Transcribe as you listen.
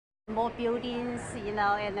More buildings,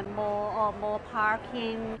 and more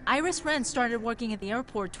parking. Iris Ren started working at the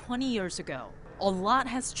airport 20 years ago. A lot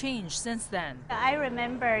has changed since then. I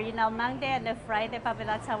remember, Monday and Friday probably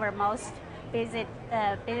that's our most busy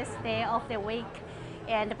day of the week.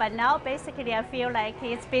 But now basically I feel like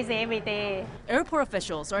it's busy every day. Airport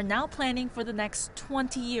officials are now planning for the next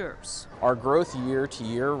 20 years. Our growth year to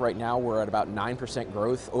year, right now we're at about 9%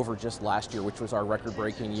 growth over just last year, which was our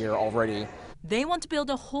record-breaking year already. They want to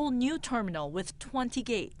build a whole new terminal with 20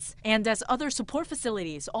 gates, and as other support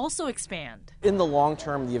facilities also expand. In the long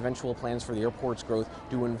term, the eventual plans for the airport's growth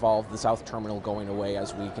do involve the South Terminal going away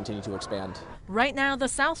as we continue to expand. Right now, the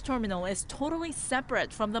South Terminal is totally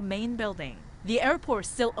separate from the main building. The airport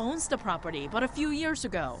still owns the property, but a few years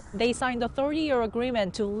ago, they signed a 30-year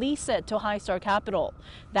agreement to lease it to Highstar Capital.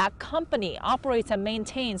 That company operates and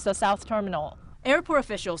maintains the South Terminal. Airport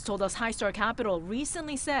officials told us Highstar Capital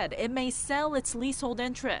recently said it may sell its leasehold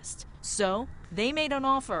interest. So they made an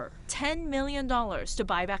offer, $10 million to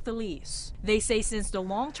buy back the lease. They say since the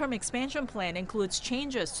long-term expansion plan includes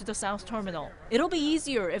changes to the South Terminal, it'll be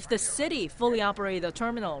easier if the city fully operated the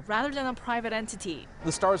terminal rather than a private entity.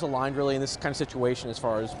 The stars aligned really in this kind of situation as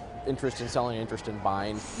far as interest in selling, interest in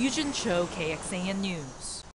buying. Yujin Cho, KXAN News.